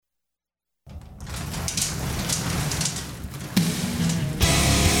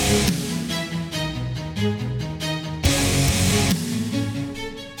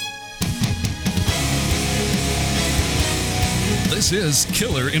This is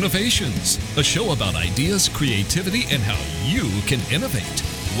Killer Innovations, a show about ideas, creativity, and how you can innovate.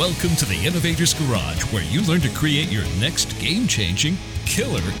 Welcome to the Innovator's Garage, where you learn to create your next game-changing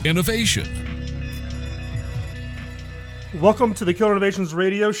killer innovation. Welcome to the Killer Innovations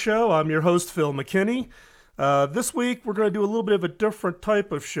radio show. I'm your host, Phil McKinney. This week, we're going to do a little bit of a different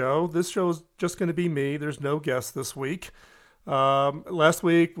type of show. This show is just going to be me. There's no guest this week. Last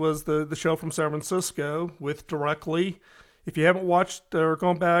week was the show from San Francisco with Directly. If you haven't watched or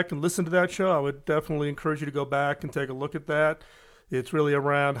gone back and listened to that show, I would definitely encourage you to go back and take a look at that. It's really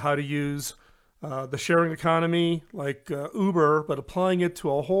around how to use the sharing economy like Uber, but applying it to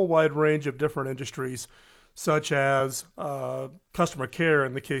a whole wide range of different industries, such as customer care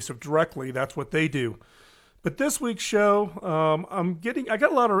in the case of Directly. That's what they do. But this week's show, I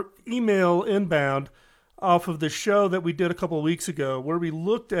got a lot of email inbound off of the show that we did a couple of weeks ago, where we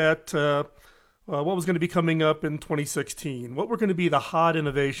looked at what was going to be coming up in 2016, what were going to be the hot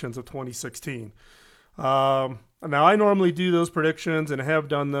innovations of 2016. Now, I normally do those predictions and have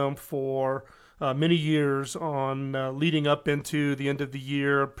done them for many years on leading up into the end of the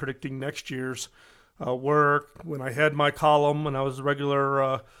year, predicting next year's work. When I had my column and I was a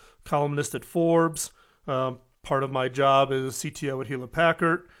regular columnist at Forbes, part of my job is CTO at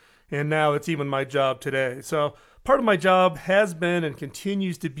Hewlett-Packard, and now it's even my job today. So part of my job has been and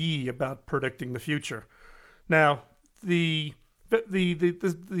continues to be about predicting the future. Now, the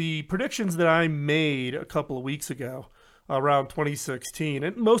predictions that I made a couple of weeks ago around 2016,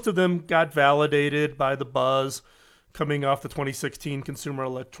 and most of them got validated by the buzz coming off the 2016 Consumer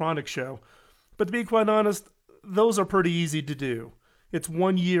Electronics Show. But to be quite honest, those are pretty easy to do. It's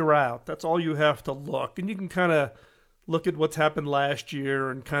 1 year out. That's all you have to look. And you can kind of look at what's happened last year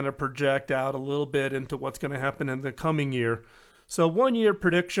and kind of project out a little bit into what's going to happen in the coming year. So 1 year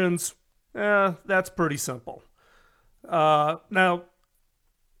predictions, that's pretty simple. But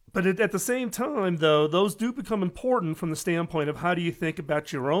at the same time, though, those do become important from the standpoint of how do you think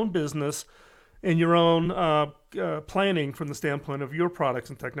about your own business and your own planning from the standpoint of your products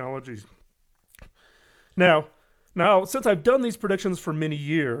and technologies. Now, since I've done these predictions for many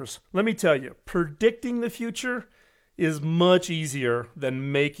years, let me tell you, predicting the future is much easier than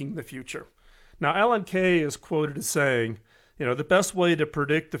making the future. Now, Alan Kay is quoted as saying, the best way to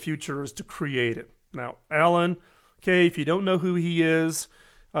predict the future is to create it. Now, Alan Kay, if you don't know who he is,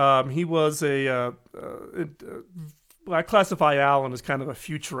 he was I classify Alan as kind of a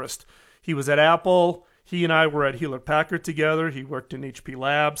futurist. He was at Apple. He and I were at Hewlett-Packard together. He worked in HP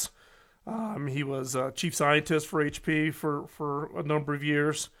Labs. He was chief scientist for HP for a number of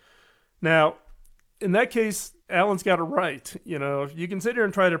years. Now, in that case, Alan's got it right. You can sit here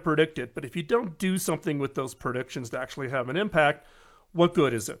and try to predict it, but if you don't do something with those predictions to actually have an impact, what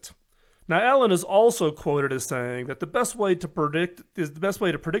good is it? Now, Alan is also quoted as saying that the best way to predict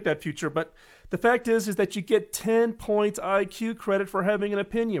that future, but the fact is that you get 10 points IQ credit for having an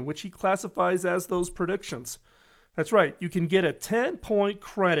opinion, which he classifies as those predictions. That's right. You can get a 10-point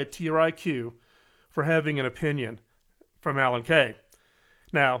credit to your IQ for having an opinion from Alan Kay.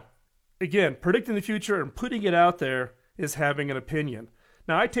 Now, again, predicting the future and putting it out there is having an opinion.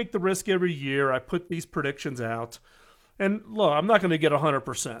 Now, I take the risk every year. I put these predictions out. And look, I'm not going to get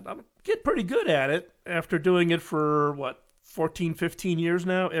 100%. I get pretty good at it after doing it for, 14, 15 years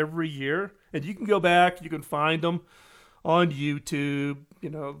now, every year. And you can go back. You can find them on YouTube.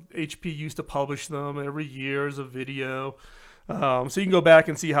 HP used to publish them every year as a video. So you can go back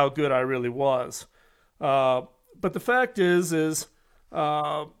and see how good I really was. But the fact is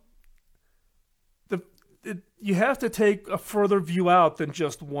you have to take a further view out than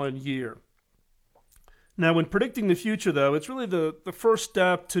just 1 year. Now, when predicting the future, though, it's really the first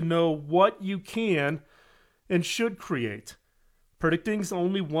step to know what you can and should create. Predicting is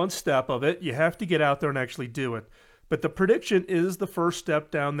only one step of it. You have to get out there and actually do it. But the prediction is the first step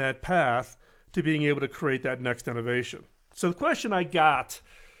down that path to being able to create that next innovation. So the question I got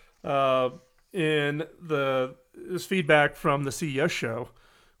in this feedback from the CES show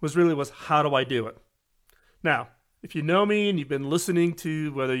was how do I do it? Now, if you know me and you've been listening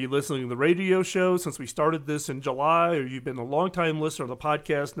to, whether you're listening to the radio show since we started this in July, or you've been a long-time listener of the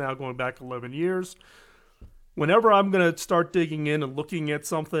podcast now going back 11 years, whenever I'm going to start digging in and looking at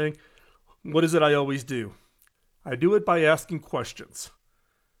something, what is it I always do? I do it by asking questions.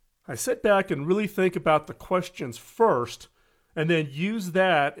 I sit back and really think about the questions first, and then use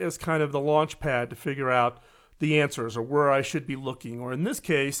that as kind of the launch pad to figure out the answers or where I should be looking, or in this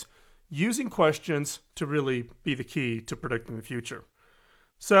case, using questions to really be the key to predicting the future.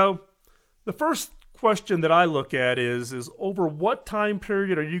 So the first question that I look at is over what time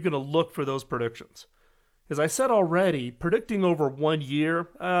period are you going to look for those predictions? As I said already, predicting over 1 year,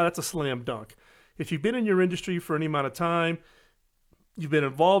 that's a slam dunk. If you've been in your industry for any amount of time, you've been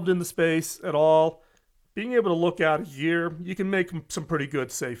involved in the space at all, being able to look out a year, you can make some pretty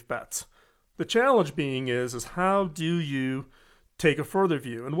good safe bets. The challenge being is how do you take a further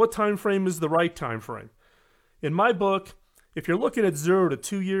view, and what time frame is the right time frame? In my book, if you're looking at 0 to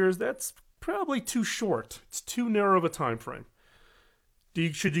 2 years, that's probably too short. It's too narrow of a time frame.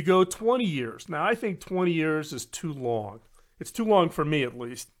 Should you go 20 years? Now, I think 20 years is too long. It's too long for me, at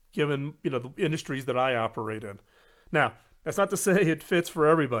least, given the industries that I operate in. Now, that's not to say it fits for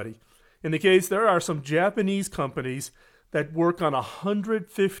everybody. In the case, there are some Japanese companies that work on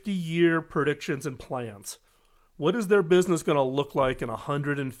 150-year predictions and plans. What is their business going to look like in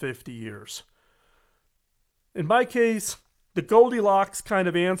 150 years? In my case, the Goldilocks kind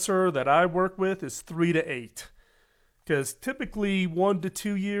of answer that I work with is 3 to 8. Because typically 1 to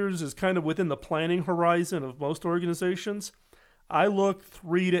 2 years is kind of within the planning horizon of most organizations. I look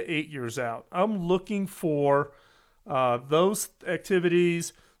 3 to 8 years out. I'm looking for those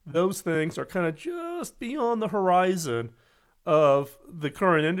activities, those things are kind of just beyond the horizon of the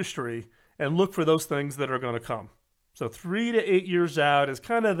current industry, and look for those things that are going to come. So 3 to 8 years out is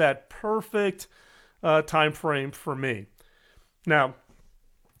kind of that perfect time frame for me. Now,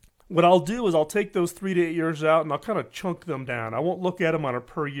 what I'll do is I'll take those 3 to 8 years out and I'll kind of chunk them down. I won't look at them on a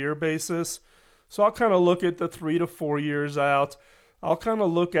per year basis. So I'll kind of look at the 3 to 4 years out. I'll kind of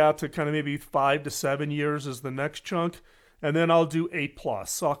look out to kind of maybe 5 to 7 years as the next chunk. And then I'll do 8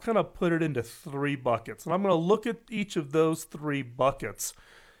 plus. So I'll kind of put it into 3 buckets. And I'm going to look at each of those 3 buckets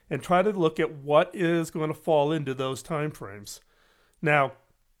and try to look at what is going to fall into those time frames. Now,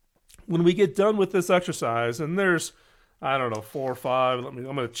 when we get done with this exercise, and there's 4 or 5. I'm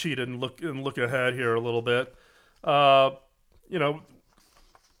going to cheat and look ahead here a little bit.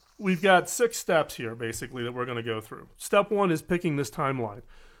 We've got 6 steps here, basically, that we're going to go through. Step 1 is picking this timeline.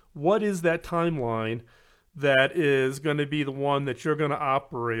 What is that timeline that is going to be the one that you're going to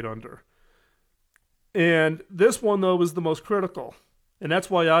operate under? And this one, though, is the most critical. And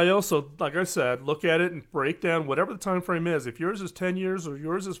that's why I also, like I said, look at it and break down whatever the time frame is. If yours is 10 years or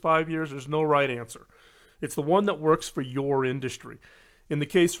yours is 5 years, there's no right answer. It's the one that works for your industry. In the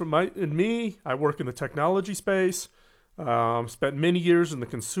case for me, I work in the technology space. Spent many years in the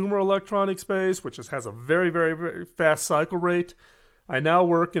consumer electronic space, which has a very, very, very fast cycle rate. I now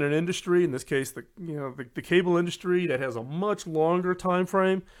work in an industry, in this case, the cable industry, that has a much longer time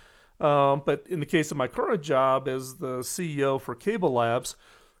frame. But in the case of my current job as the CEO for Cable Labs,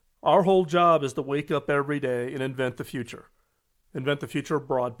 our whole job is to wake up every day and invent the future. Invent the future of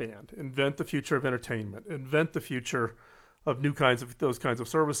broadband. Invent the future of entertainment. Invent the future of those kinds of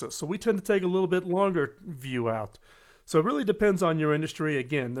services. So we tend to take a little bit longer view out. So it really depends on your industry.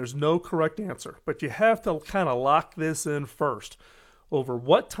 Again, there's no correct answer, but you have to kind of lock this in first. Over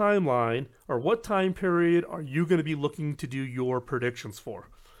what timeline or what time period are you going to be looking to do your predictions for?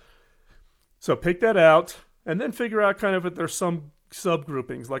 So pick that out and then figure out kind of if there's some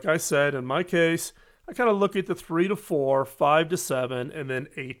subgroupings. Like I said, in my case, I kind of look at the 3 to 4, 5 to 7, and then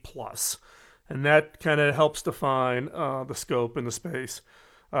 8 plus. And that kind of helps define the scope and the space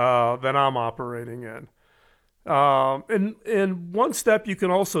that I'm operating in. And one step you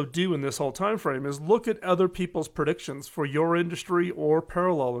can also do in this whole time frame is look at other people's predictions for your industry or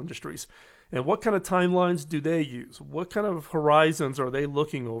parallel industries. And what kind of timelines do they use? What kind of horizons are they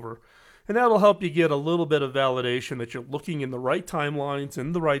looking over? And that'll help you get a little bit of validation that you're looking in the right timelines,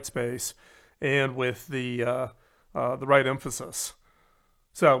 in the right space, and with the right emphasis.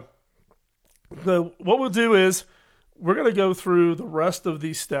 So what we'll do is we're going to go through the rest of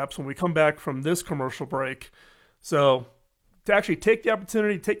these steps when we come back from this commercial break. So to actually take the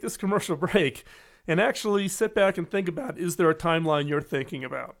opportunity to take this commercial break and actually sit back and think about, is there a timeline you're thinking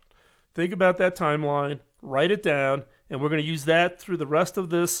about? Think about that timeline, write it down, and we're going to use that through the rest of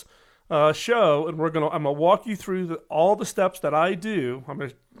this show. And I'm going to walk you through all the steps that I do. I'm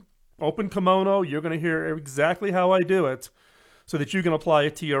going to open kimono. You're going to hear exactly how I do it so that you can apply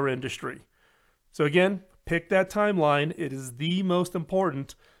it to your industry. So again, pick that timeline. It is the most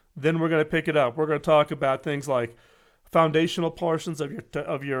important. Then we're going to pick it up. We're going to talk about things like foundational portions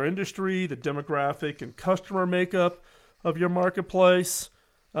of your industry, the demographic and customer makeup of your marketplace,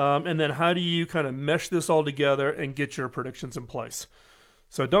 and then how do you kind of mesh this all together and get your predictions in place.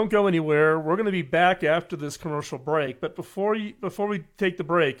 So don't go anywhere. We're going to be back after this commercial break. But before we take the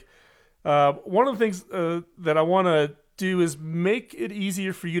break, one of the things that I want to do is make it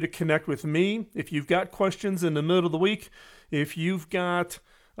easier for you to connect with me. If you've got questions in the middle of the week, if you've got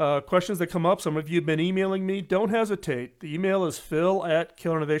questions that come up, some of you have been emailing me, don't hesitate. The email is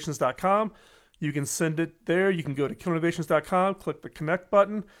phil@killerinnovations.com. you can send it there. You can go to killerinnovations.com, click the connect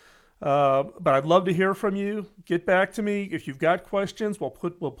button. But I'd love to hear from you. Get back to me. If you've got questions, we'll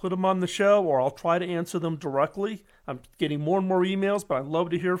put them on the show, or I'll try to answer them directly. I'm getting more and more emails, but I'd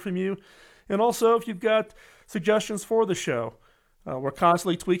love to hear from you. And also, if you've got suggestions for the show, we're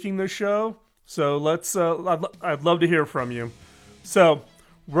constantly tweaking this show. So I'd love to hear from you. So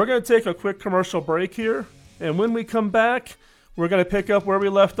we're going to take a quick commercial break here. And when we come back, we're going to pick up where we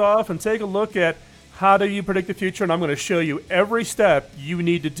left off and take a look at how do you predict the future. And I'm going to show you every step you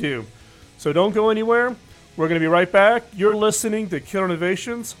need to do. So don't go anywhere. We're going to be right back. You're listening to Killer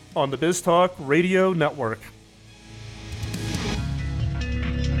Innovations on the BizTalk Radio Network.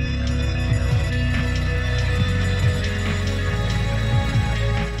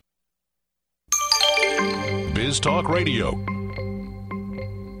 BizTalk Radio.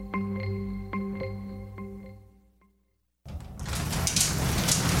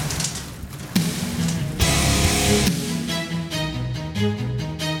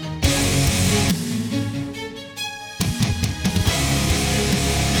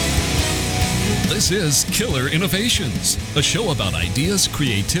 This is Killer Innovations, a show about ideas,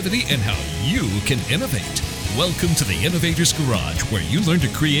 creativity, and how you can innovate. Welcome to the Innovator's Garage, where you learn to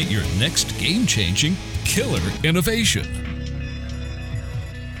create your next game-changing killer innovation.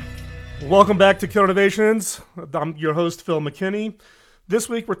 Welcome back to Killer Innovations. I'm your host, Phil McKinney. This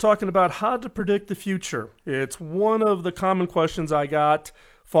week we're talking about how to predict the future. It's one of the common questions I got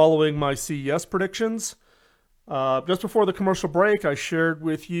following my CES predictions. Just before the commercial break, I shared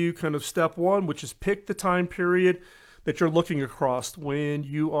with you kind of step one, which is pick the time period that you're looking across when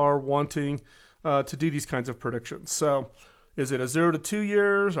you are wanting to do these kinds of predictions. So is it a 0 to 2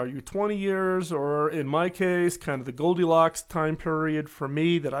 years? Are you 20 years? Or in my case, kind of the Goldilocks time period for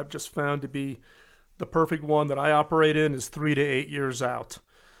me that I've just found to be the perfect one that I operate in is 3 to 8 years out.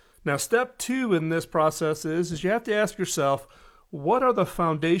 Now, step two in this process is you have to ask yourself, what are the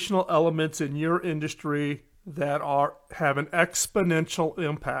foundational elements in your industry that have an exponential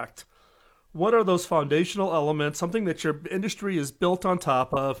impact? What are those foundational elements, something that your industry is built on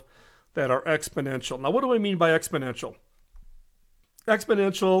top of, that are exponential? Now, what do I mean by exponential?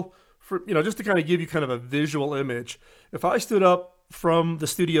 Exponential, just to kind of give you kind of a visual image. If I stood up from the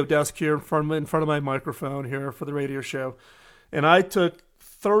studio desk here in front of my microphone here for the radio show, and I took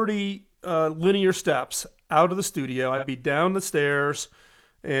 30 linear steps out of the studio, I'd be down the stairs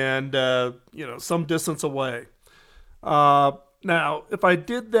and some distance away. Now, if I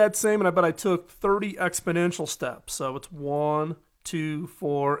did that same, but I took 30 exponential steps, so it's 1, 2,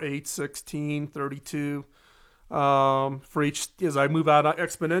 4, 8, 16, 32, for each, as I move out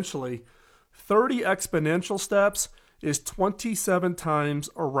exponentially, 30 exponential steps is 27 times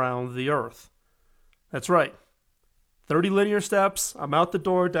around the Earth. That's right. 30 linear steps, I'm out the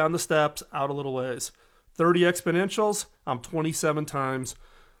door, down the steps, out a little ways. 30 exponentials, I'm 27 times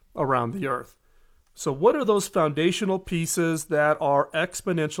around the Earth. So what are those foundational pieces that are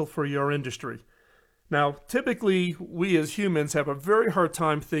exponential for your industry? Now, typically, we as humans have a very hard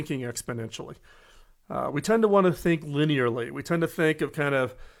time thinking exponentially. We tend to want to think linearly. We tend to think of kind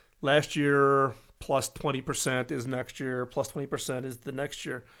of last year plus 20% is next year, plus 20% is the next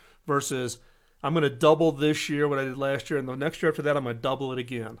year, versus I'm going to double this year what I did last year, and the next year after that, I'm going to double it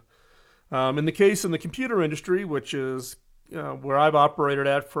again. In the computer industry, which is where I've operated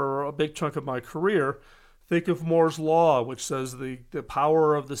at for a big chunk of my career, think of Moore's Law, which says the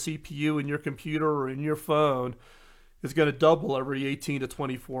power of the CPU in your computer or in your phone is going to double every 18 to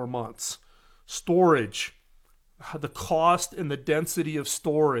 24 months. Storage, the cost and the density of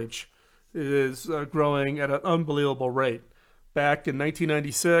storage is growing at an unbelievable rate. Back in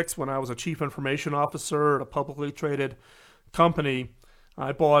 1996, when I was a chief information officer at a publicly traded company,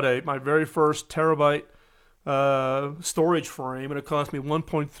 I bought my very first terabyte storage frame, and it cost me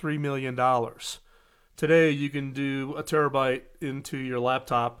 $1.3 million. Today, you can do a terabyte into your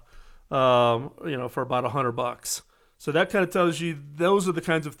laptop, for about $100. So that kind of tells you those are the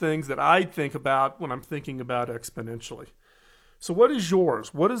kinds of things that I think about when I'm thinking about exponentially. So what is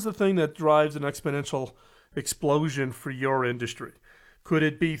yours? What is the thing that drives an exponential explosion for your industry? Could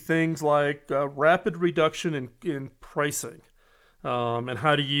it be things like rapid reduction in pricing? And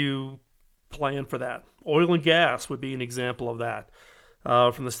how do you plan for that? Oil and gas would be an example of that,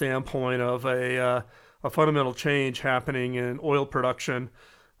 from the standpoint of a fundamental change happening in oil production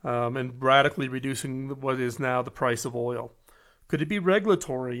and radically reducing what is now the price of oil. Could it be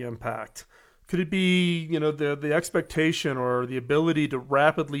regulatory impact? Could it be the expectation or the ability to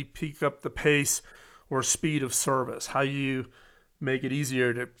rapidly pick up the pace or speed of service? How you make it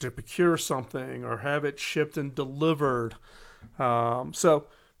easier to procure something or have it shipped and delivered. So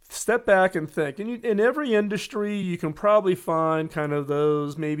step back and think. And in every industry, you can probably find kind of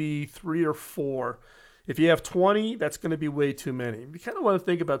those maybe 3 or 4. If you have 20, that's going to be way too many. You kind of want to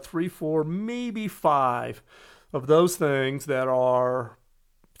think about 3, 4, maybe 5 of those things that are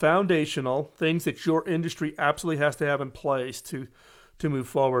foundational, things that your industry absolutely has to have in place to move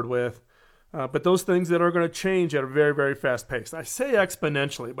forward with. But those things that are going to change at a very, very fast pace. I say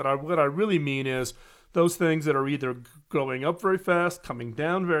exponentially, but what I really mean is those things that are either going up very fast, coming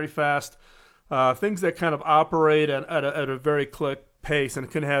down very fast, things that kind of operate at a very quick pace and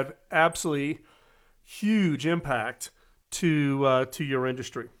can have absolutely huge impact to your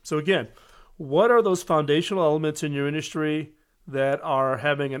industry. So again, what are those foundational elements in your industry that are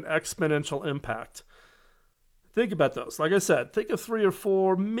having an exponential impact? Think about those. Like I said, think of 3 or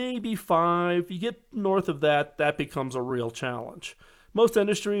 4, maybe 5. You get north of that, that becomes a real challenge. Most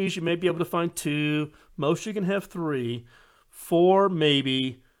industries, you may be able to find 2. Most you can have 3. 4,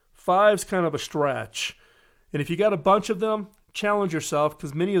 maybe. 5's kind of a stretch. And if you got a bunch of them, challenge yourself,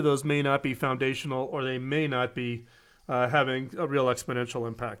 because many of those may not be foundational, or they may not be having a real exponential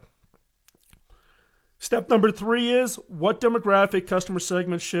impact. Step number 3 is, what demographic customer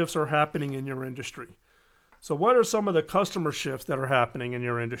segment shifts are happening in your industry? So what are some of the customer shifts that are happening in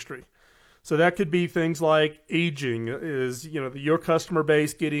your industry? So that could be things like aging, is your customer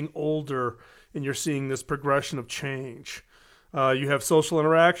base getting older, and you're seeing this progression of change. You have social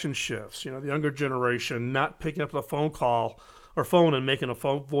interaction shifts. The younger generation not picking up the phone and making a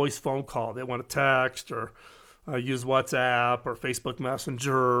voice phone call. They want to text or use WhatsApp or Facebook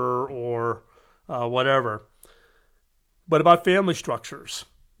Messenger or whatever. But about family structures,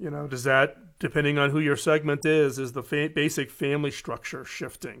 does that, depending on who your segment is the basic family structure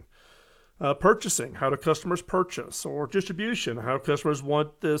shifting? Purchasing, how do customers purchase? Or distribution, how customers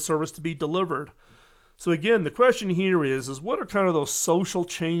want the service to be delivered? So again, the question here is what are kind of those social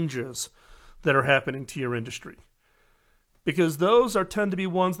changes that are happening to your industry? Because those tend to be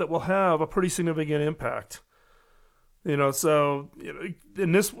ones that will have a pretty significant impact. These are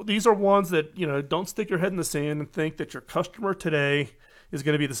ones that, don't stick your head in the sand and think that your customer today is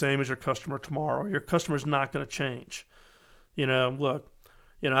going to be the same as your customer tomorrow. Your customer's not going to change. Look,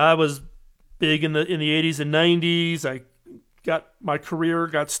 I was big in the 80s and 90s. I got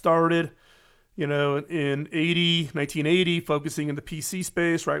started, in 1980, focusing in the PC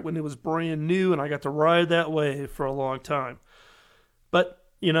space, right when it was brand new, and I got to ride that wave for a long time. But,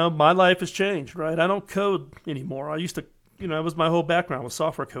 my life has changed, right? I don't code anymore. I used to, it was my whole background was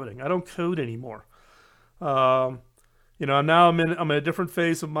software coding. I don't code anymore. Now I'm in a different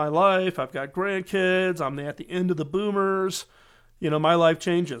phase of my life. I've got grandkids. I'm at the end of the boomers. My life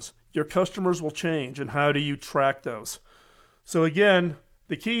changes. Your customers will change, and how do you track those? So again,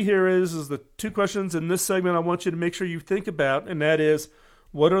 the key here is the 2 questions in this segment I want you to make sure you think about, and that is,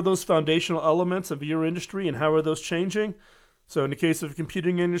 what are those foundational elements of your industry, and how are those changing? So in the case of the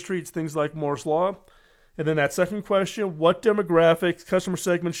computing industry, it's things like Moore's Law. And then that second question, what demographics, customer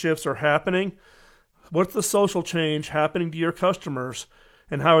segment shifts are happening? What's the social change happening to your customers,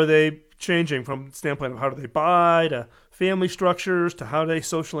 and how are they changing from the standpoint of how do they buy, to family structures, to how they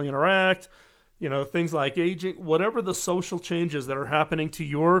socially interact, things like aging, whatever the social changes that are happening to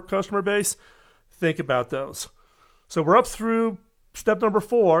your customer base, think about those. So we're up through step number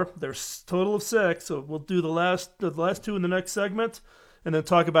 4. There's a total of 6, so we'll do the last 2 in the next segment, and then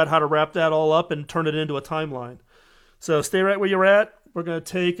talk about how to wrap that all up and turn it into a timeline. So stay right where you're at. We're going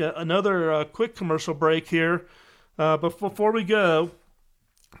to take another quick commercial break here. But before we go,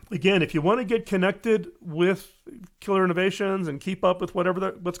 again, if you want to get connected with Killer Innovations and keep up with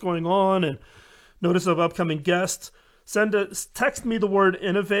what's going on and notice of upcoming guests, text me the word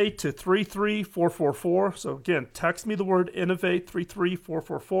innovate to 33444. So again, text me the word innovate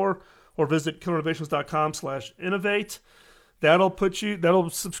 33444, or visit killerinnovations.com/innovate. That'll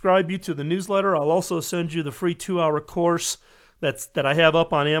subscribe you to the newsletter. I'll also send you the free 2-hour course that I have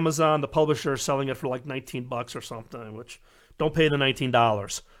up on Amazon. The publisher is selling it for like $19 or something, which don't pay the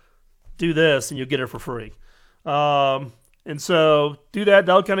 $19. Do this and you'll get it for free. And so do that.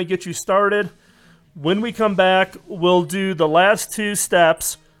 That'll kind of get you started. When we come back, we'll do the last 2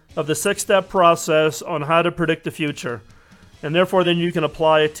 steps of the 6-step process on how to predict the future. And therefore, then you can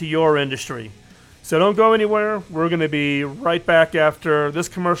apply it to your industry. So don't go anywhere. We're going to be right back after this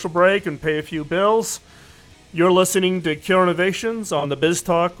commercial break and pay a few bills. You're listening to Killer Innovations on the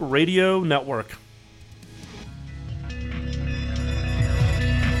BizTalk Radio Network.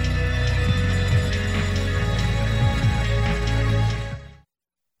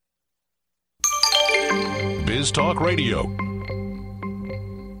 BizTalk Radio.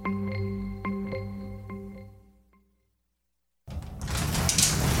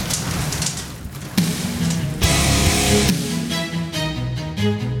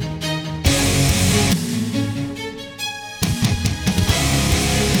 This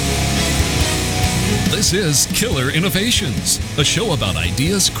is Killer Innovations, a show about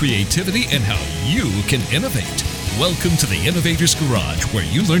ideas, creativity, and how you can innovate. Welcome to the Innovator's Garage, where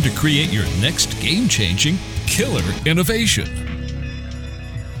you learn to create your next game-changing killer innovation.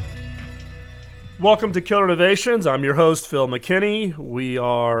 Welcome to Killer Innovations. I'm your host, Phil McKinney. We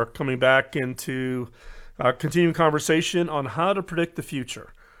are coming back into a continuing conversation on how to predict the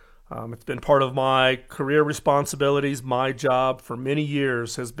future. It's been part of my career responsibilities. My job for many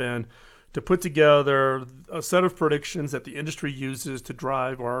years has been to put together a set of predictions that the industry uses to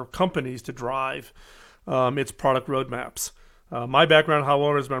drive, or companies to drive, its product roadmaps. My background,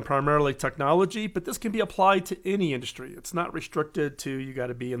 however, has been primarily technology, but this can be applied to any industry. It's not restricted to you got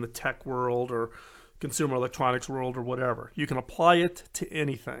to be in the tech world or consumer electronics world or whatever. You can apply it to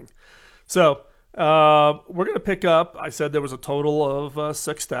anything. So we're going to pick up, I said there was a total of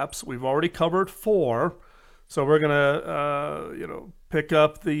 6 steps. We've already covered 4. So we're going to pick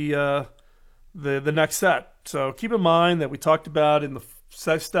up the next set. So keep in mind that we talked about in the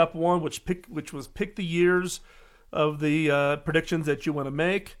step 1, which was pick the years of the predictions that you want to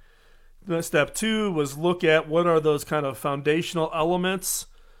make. Then step 2 was look at what are those kind of foundational elements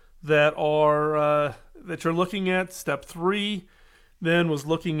that you're looking at. Step 3 then was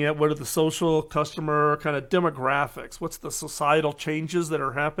looking at what are the social, customer kind of demographics. What's the societal changes that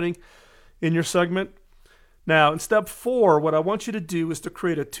are happening in your segment? Now, in step 4, what I want you to do is to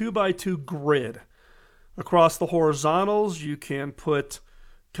create a 2x2 grid. Across the horizontals, you can put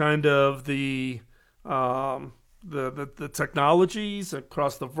kind of the technologies.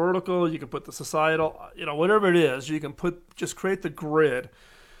 Across the vertical, you can put the societal, whatever it is, you can just create the grid.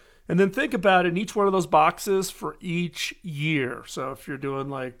 And then think about it in each one of those boxes for each year. So if you're doing,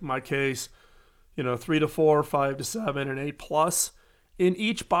 like my case, 3 to 4, 5 to 7, and 8 plus, in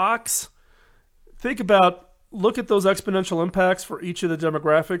each box, look at those exponential impacts for each of the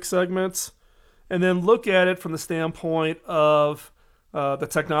demographic segments, and then look at it from the standpoint of the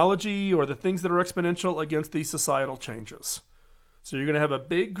technology or the things that are exponential against these societal changes. So you're going to have a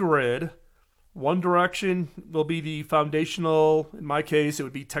big grid. One direction will be the foundational. In my case, it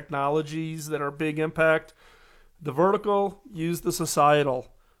would be technologies that are big impact. The vertical, use the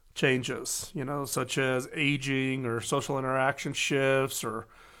societal changes, such as aging or social interaction shifts or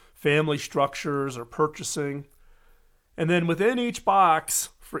family structures or purchasing. And then within each box,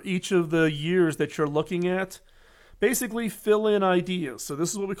 for each of the years that you're looking at, basically fill in ideas. So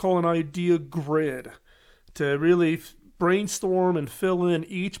this is what we call an idea grid, to really brainstorm and fill in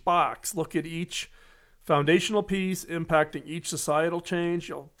each box. Look at each foundational piece impacting each societal change.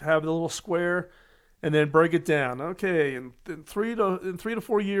 You'll have the little square, and then break it down. Okay, in 3 to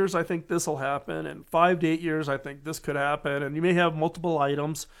 4 years, I think this will happen. In 5 to 8 years, I think this could happen. And you may have multiple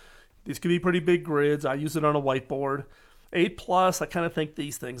items. These could be pretty big grids. I use it on a whiteboard. 8 plus, I kind of think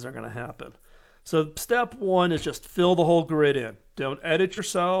these things are going to happen. So step 1 is just fill the whole grid in. Don't edit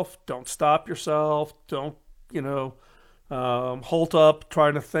yourself. Don't stop yourself. Don't, halt up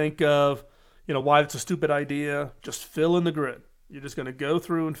trying to think of, why it's a stupid idea. Just fill in the grid. You're just going to go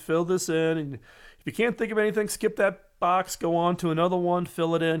through and fill this in. And if you can't think of anything, skip that box, go on to another one,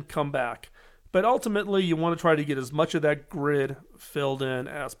 fill it in, come back. But ultimately, you want to try to get as much of that grid filled in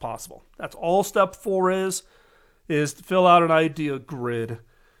as possible. That's all step 4 is to fill out an idea grid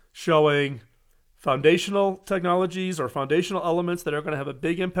showing foundational technologies or foundational elements that are going to have a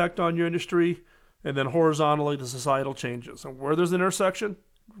big impact on your industry, and then horizontally the societal changes. And where there's an intersection,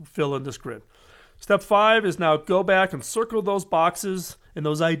 fill in this grid. Step 5 is now go back and circle those boxes and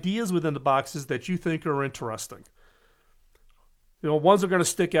those ideas within the boxes that you think are interesting. Ones are going to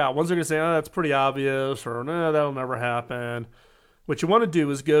stick out. Ones are going to say, that's pretty obvious, or no, that'll never happen. What you want to do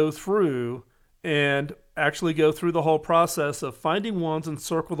is go through and actually go through the whole process of finding ones and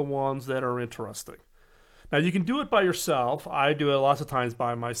circle the ones that are interesting. Now, you can do it by yourself. I do it lots of times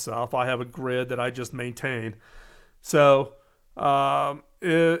by myself. I have a grid that I just maintain. So, but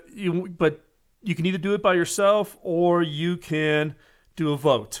you can either do it by yourself or you can do a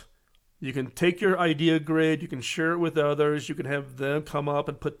vote. You can take your idea grid, you can share it with others, you can have them come up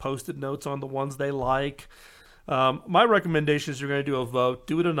and put Post-it notes on the ones they like. My recommendation is you're going to do a vote,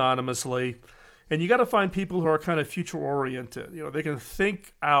 do it anonymously, and you got to find people who are kind of future-oriented. They can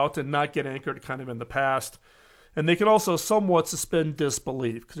think out and not get anchored kind of in the past, and they can also somewhat suspend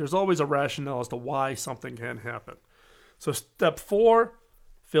disbelief, because there's always a rationale as to why something can happen. So step 4,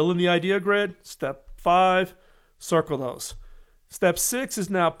 fill in the idea grid. Step 5, circle those. Step 6 is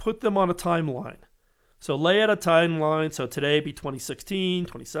now put them on a timeline. So lay out a timeline. So today be 2016,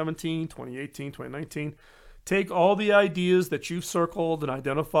 2017, 2018, 2019. Take all the ideas that you've circled and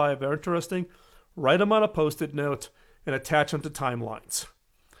identify are interesting, write them on a Post-it note, and attach them to timelines.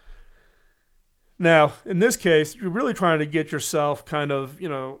 Now, in this case, you're really trying to get yourself kind of,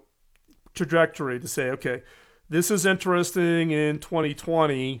 trajectory to say, okay, this is interesting in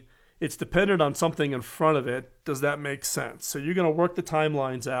 2020. It's dependent on something in front of it. Does that make sense? So you're going to work the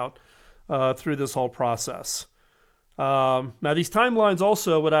timelines out through this whole process. Now, these timelines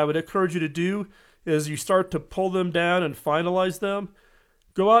also, what I would encourage you to do is you start to pull them down and finalize them.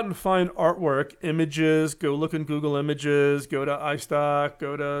 Go out and find artwork, images, go look in Google Images, go to iStock,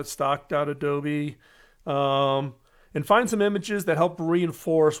 go to stock.adobe, and find some images that help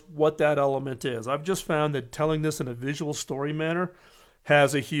reinforce what that element is. I've just found that telling this in a visual story manner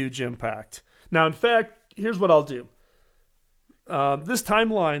has a huge impact. Now, in fact, here's what I'll do. This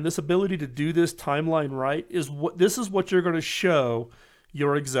timeline, this ability to do this timeline right, this is what you're going to show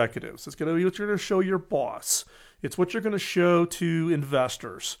your executives. It's going to be what you're going to show your boss. It's what you're going to show to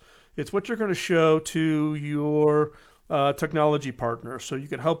investors. It's what you're going to show to your technology partners, so you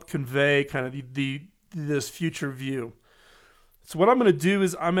can help convey kind of this future view. So what I'm going to do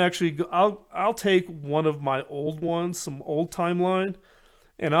is I'll take one of my old ones, some old timeline,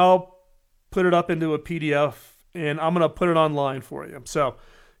 and I'll put it up into a PDF, and I'm going to put it online for you. So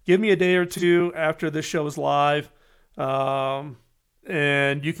give me a day or two after this show is live, and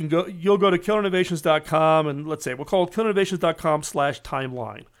you'll go to killerinnovations.com, and let's say we'll call it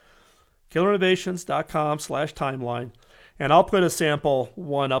killerinnovations.com/timeline. killerinnovations.com/timeline. And I'll put a sample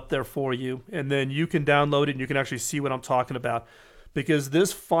one up there for you, and then you can download it and you can actually see what I'm talking about. Because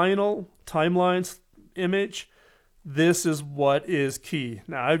this final timelines image, this is what is key.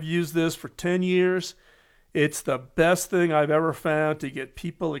 Now, I've used this for 10 years. It's the best thing I've ever found to get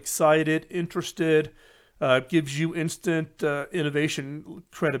people excited, interested. It gives you instant innovation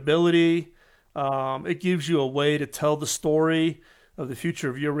credibility. It gives you a way to tell the story of the future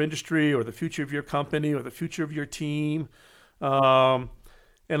of your industry or the future of your company or the future of your team. And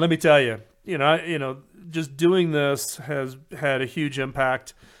let me tell you, just doing this has had a huge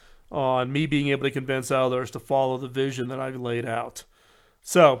impact on me being able to convince others to follow the vision that I've laid out.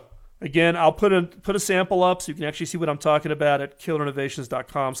 So again, I'll put a sample up so you can actually see what I'm talking about at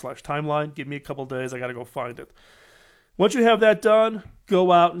killerinnovations.com/timeline. Give me a couple days. I got to go find it. Once you have that done,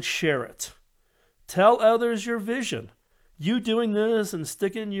 go out and share it. Tell others your vision. You doing this and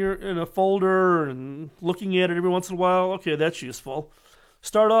sticking in a folder and looking at it every once in a while, okay, that's useful.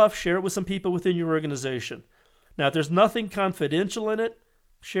 Start off, share it with some people within your organization. Now, if there's nothing confidential in it,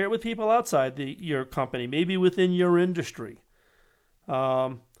 share it with people outside your company, maybe within your industry.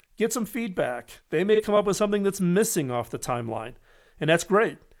 Get some feedback. They may come up with something that's missing off the timeline, and that's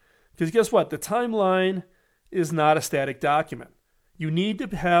great. Because guess what? The timeline is not a static document. You need to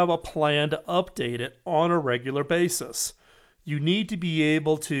have a plan to update it on a regular basis. You need to be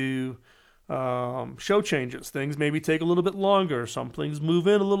able to show changes. Things maybe take a little bit longer. Some things move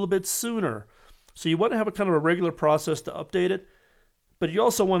in a little bit sooner. So you want to have a kind of a regular process to update it, but you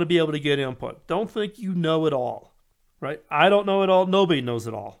also want to be able to get input. Don't think you know it all, right? I don't know it all. Nobody knows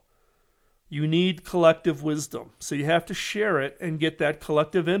it all. You need collective wisdom. So you have to share it and get that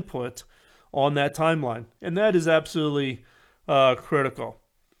collective input on that timeline. And that is absolutely critical.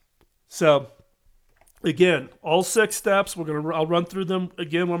 So again, all 6 steps, I'll run through them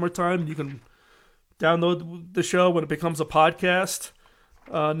again one more time. You can download the show when it becomes a podcast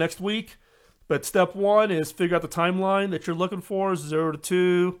next week. But step 1 is figure out the timeline that you're looking for, 0 to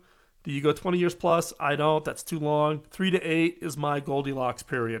 2. Do you go 20 years plus? I don't. That's too long. 3 to 8 is my Goldilocks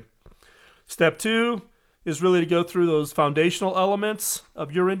period. Step 2 is really to go through those foundational elements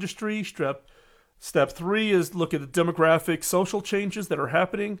of your industry. Step 3 is look at the demographic, social changes that are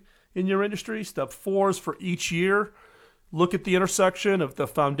happening in your industry. Step 4 is for each year. Look at the intersection of the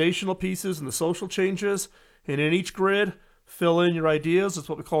foundational pieces and the social changes. And in each grid, fill in your ideas. It's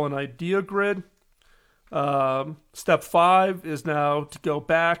what we call an idea grid. Step 5 is now to go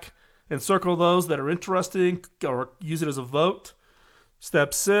back and circle those that are interesting or use it as a vote.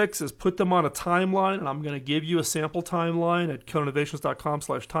 Step 6 is put them on a timeline, and I'm going to give you a sample timeline at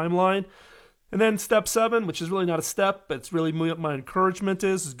killerinnovations.com/timeline. And then step 7, which is really not a step, but it's really my encouragement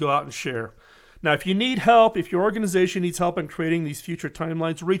is go out and share. Now, if you need help, if your organization needs help in creating these future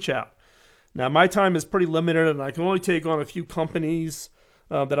timelines, reach out. Now, my time is pretty limited, and I can only take on a few companies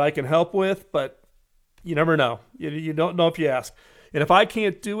that I can help with, but you never know. You don't know if you ask. And if I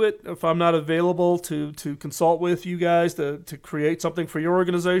can't do it, if I'm not available to consult with you guys to create something for your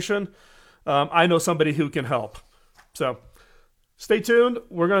organization, I know somebody who can help. So stay tuned.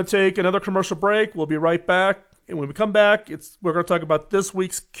 We're going to take another commercial break. We'll be right back And when we come back, we're going to talk about this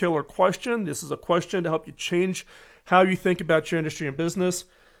week's killer question. This is a question to help you change how you think about your industry and business.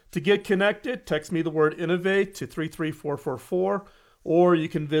 To get connected, text me the word innovate to 33444, or you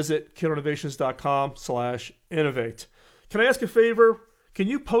can visit killerinnovations.com/innovate. Can I ask a favor? Can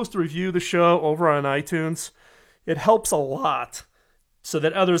you post a review of the show over on iTunes? It helps a lot so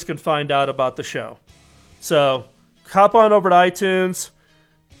that others can find out about the show. So hop on over to iTunes,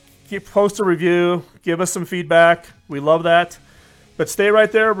 post a review, give us some feedback. We love that. But stay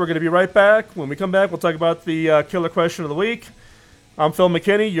right there. We're going to be right back. When we come back, we'll talk about the killer question of the week. I'm Phil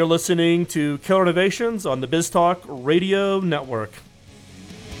McKinney. You're listening to Killer Innovations on the BizTalk Radio Network.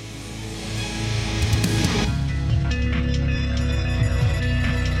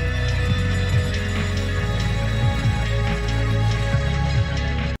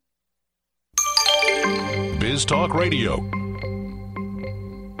 BizTalk Radio.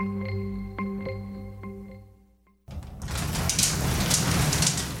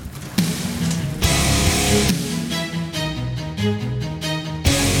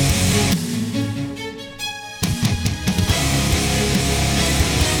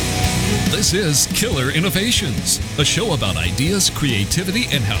 This is Killer Innovations, a show about ideas, creativity,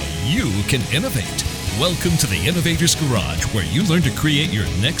 and how you can innovate. Welcome to the Innovator's Garage, where you learn to create your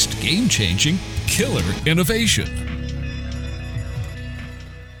next game-changing killer innovation.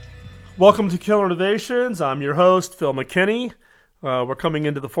 Welcome to Killer Innovations. I'm your host, Phil McKinney. We're coming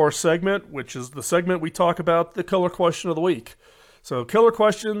into the fourth segment, which is the segment we talk about the killer question of the week. So killer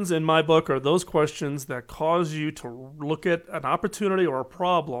questions in my book are those questions that cause you to look at an opportunity or a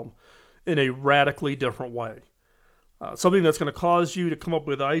problem in a radically different way. Something that's going to cause you to come up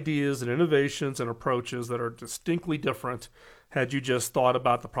with ideas and innovations and approaches that are distinctly different had you just thought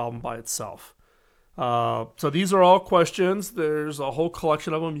about the problem by itself. So these are all questions. There's a whole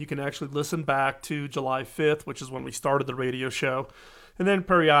collection of them. You can actually listen back to July 5th, which is when we started the radio show. And then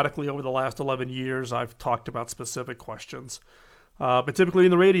periodically over the last 11 years, I've talked about specific questions. But typically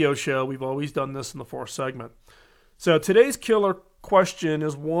in the radio show, we've always done this in the fourth segment. So today's killer question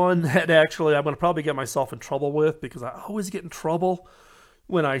is one that actually I'm going to probably get myself in trouble with, because I always get in trouble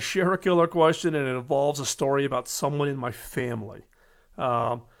when I share a killer question and it involves a story about someone in my family.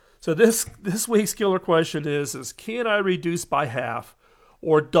 So this week's killer question is can I reduce by half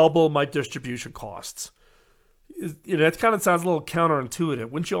or double my distribution costs? That kind of sounds a little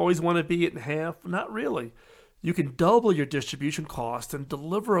counterintuitive. Wouldn't you always want to be it in half? Not really. You can double your distribution cost and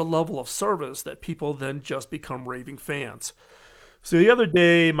deliver a level of service that people then just become raving fans. So the other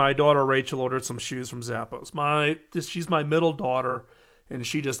day, my daughter Rachel ordered some shoes from Zappos. She's my middle daughter, and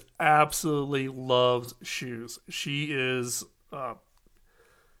she just absolutely loves shoes. She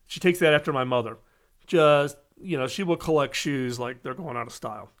takes that after my mother. She will collect shoes like they're going out of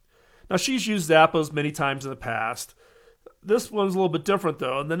style. Now, she's used Zappos many times in the past. This one's a little bit different,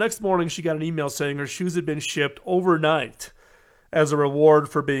 though. And the next morning, she got an email saying her shoes had been shipped overnight as a reward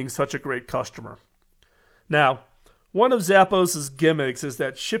for being such a great customer. Now, one of Zappos' gimmicks is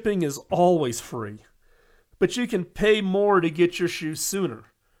that shipping is always free, but you can pay more to get your shoes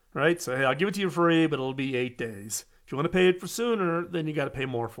sooner, right? So, hey, I'll give it to you free, but it'll be 8 days. If you want to pay it for sooner, then you got to pay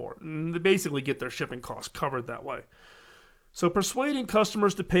more for it. And they basically get their shipping costs covered that way. So persuading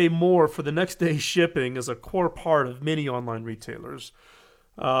customers to pay more for the next day's shipping is a core part of many online retailers.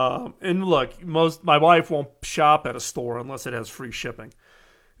 And look, my wife won't shop at a store unless it has free shipping.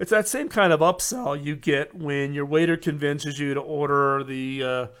 It's that same kind of upsell you get when your waiter convinces you to order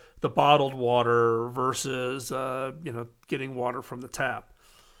the bottled water versus getting water from the tap.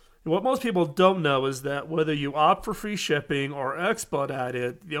 And what most people don't know is that whether you opt for free shipping or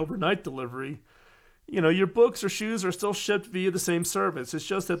expedited the overnight delivery, your books or shoes are still shipped via the same service. It's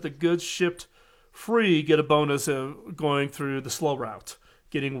just that the goods shipped free get a bonus of going through the slow route,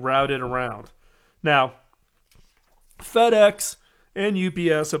 getting routed around. Now, FedEx and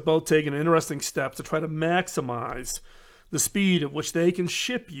UPS have both taken interesting steps to try to maximize the speed at which they can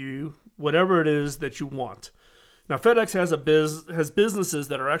ship you whatever it is that you want. Now, FedEx has businesses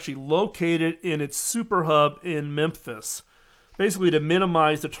that are actually located in its super hub in Memphis, basically to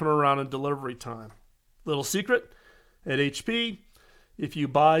minimize the turnaround and delivery time. Little secret, at HP, if you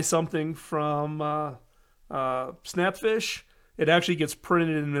buy something from Snapfish, it actually gets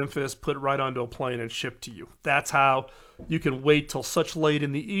printed in Memphis, put right onto a plane, and shipped to you. That's how you can wait till such late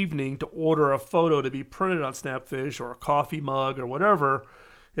in the evening to order a photo to be printed on Snapfish or a coffee mug or whatever.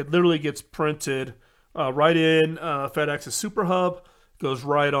 It literally gets printed right in FedEx's Super Hub, goes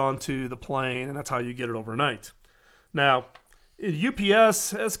right onto the plane, and that's how you get it overnight. Now,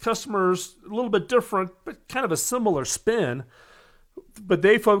 UPS has customers a little bit different, but kind of a similar spin. but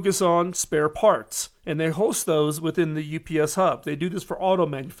they focus on spare parts, and they host those within the UPS hub. They do this for auto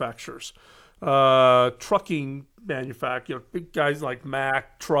manufacturers, trucking manufacturers, big guys like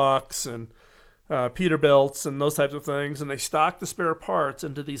Mack Trucks and Peterbilts and those types of things, and they stock the spare parts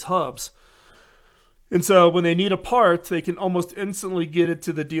into these hubs. And so when they need a part, they can almost instantly get it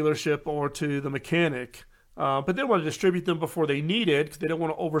to the dealership or to the mechanic. But they don't want to distribute them before they need it because they don't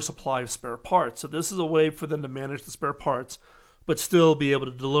want to oversupply of spare parts. So this is a way for them to manage the spare parts, but still be able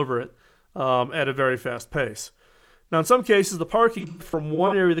to deliver it at a very fast pace. Now, in some cases, the part can get from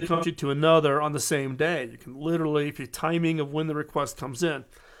one area of the country to another on the same day. You can literally, if your timing of when the request comes in.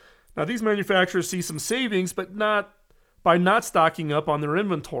 Now, these manufacturers see some savings, but not by not stocking up on their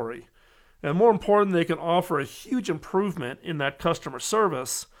inventory. And more important, they can offer a huge improvement in that customer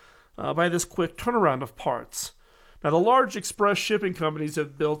service by this quick turnaround of parts. Now, the large express shipping companies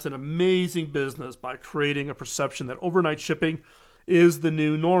have built an amazing business by creating a perception that overnight shipping is the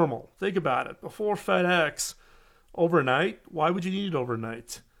new normal. Think about it. Before FedEx, overnight, why would you need it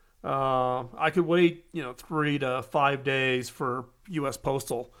overnight? I could wait, 3 to 5 days for U.S.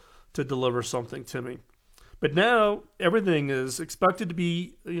 Postal to deliver something to me. But now everything is expected to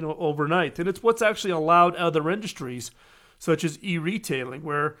be, overnight. And it's what's actually allowed other industries, such as e-retailing,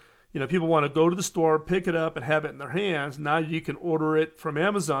 where, people want to go to the store, pick it up, and have it in their hands. Now you can order it from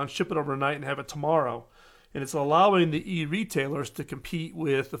Amazon, ship it overnight, and have it tomorrow. And it's allowing the e-retailers to compete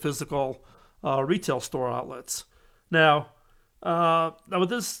with the physical retail store outlets. Now with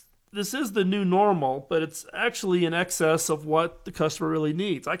this is the new normal, but it's actually in excess of what the customer really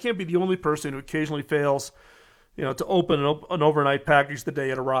needs. I can't be the only person who occasionally fails, to open an overnight package the day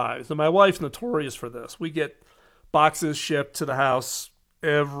it arrives. And my wife's notorious for this. We get boxes shipped to the house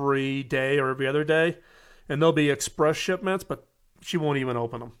every day or every other day, and there'll be express shipments, but she won't even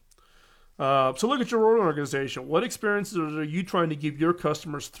open them. So look at your own organization. What experiences are you trying to give your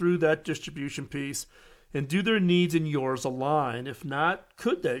customers through that distribution piece? And do their needs and yours align? If not,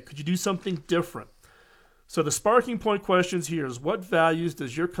 could they? Could you do something different? So the sparking point questions here is, what values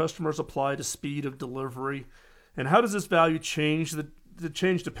does your customers apply to speed of delivery? And how does this value change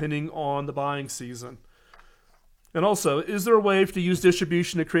depending on the buying season? And also, is there a way to use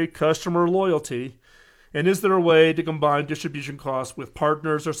distribution to create customer loyalty? And is there a way to combine distribution costs with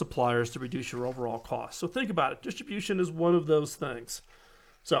partners or suppliers to reduce your overall costs? So think about it. Distribution is one of those things.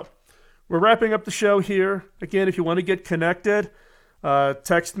 So we're wrapping up the show here. Again, if you want to get connected,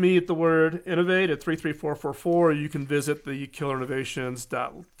 text me at the word innovate at 33444, or you can visit the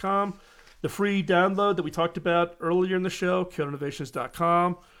killerinnovations.com. The free download that we talked about earlier in the show,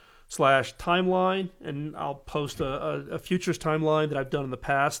 killerinnovations.com/timeline, and I'll post a futures timeline that I've done in the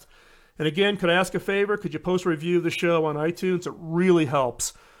past. And again, could I ask a favor? Could you post a review of the show on iTunes? It really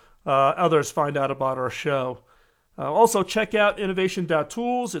helps others find out about our show. Also, check out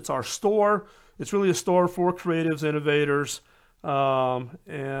innovation.tools. It's our store. It's really a store for creatives, innovators,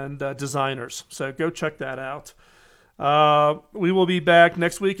 and designers. So go check that out. We will be back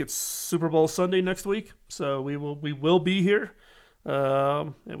next week. It's Super Bowl Sunday next week, so we will be here.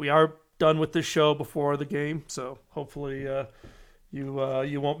 And we are done with this show before the game, so hopefully you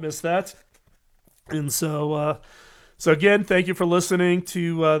won't miss that. And so again, thank you for listening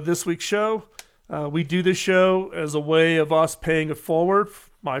to this week's show. We do this show as a way of us paying it forward.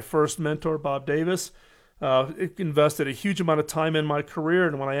 My first mentor, Bob Davis, invested a huge amount of time in my career,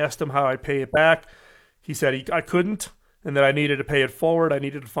 and when I asked him how I pay it back, he said I couldn't, and that I needed to pay it forward. I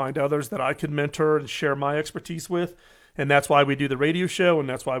needed to find others that I could mentor and share my expertise with, and that's why we do the radio show, and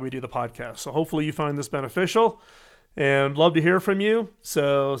that's why we do the podcast. So hopefully you find this beneficial, and love to hear from you.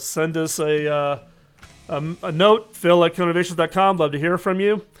 So send us a note, phil@killinnovations.com. Love to hear from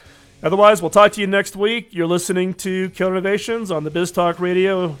you. Otherwise, we'll talk to you next week. You're listening to Killer Innovations on the Biz Talk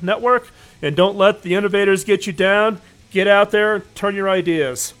Radio Network. And don't let the innovators get you down. Get out there, turn your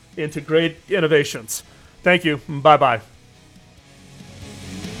ideas into great innovations. Thank you. Bye-bye.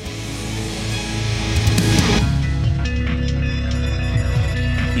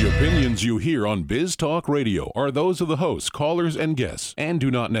 The opinions you hear on Biz Talk Radio are those of the hosts, callers, and guests, and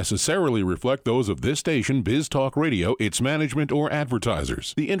do not necessarily reflect those of this station, Biz Talk Radio, its management, or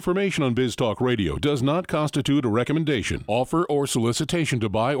advertisers. The information on Biz Talk Radio does not constitute a recommendation, offer, or solicitation to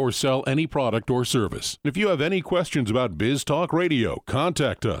buy or sell any product or service. If you have any questions about Biz Talk Radio,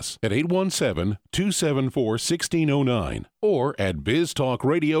 contact us at 817-274-1609 or at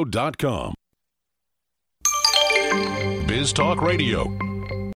biztalkradio.com. Biz Talk Radio.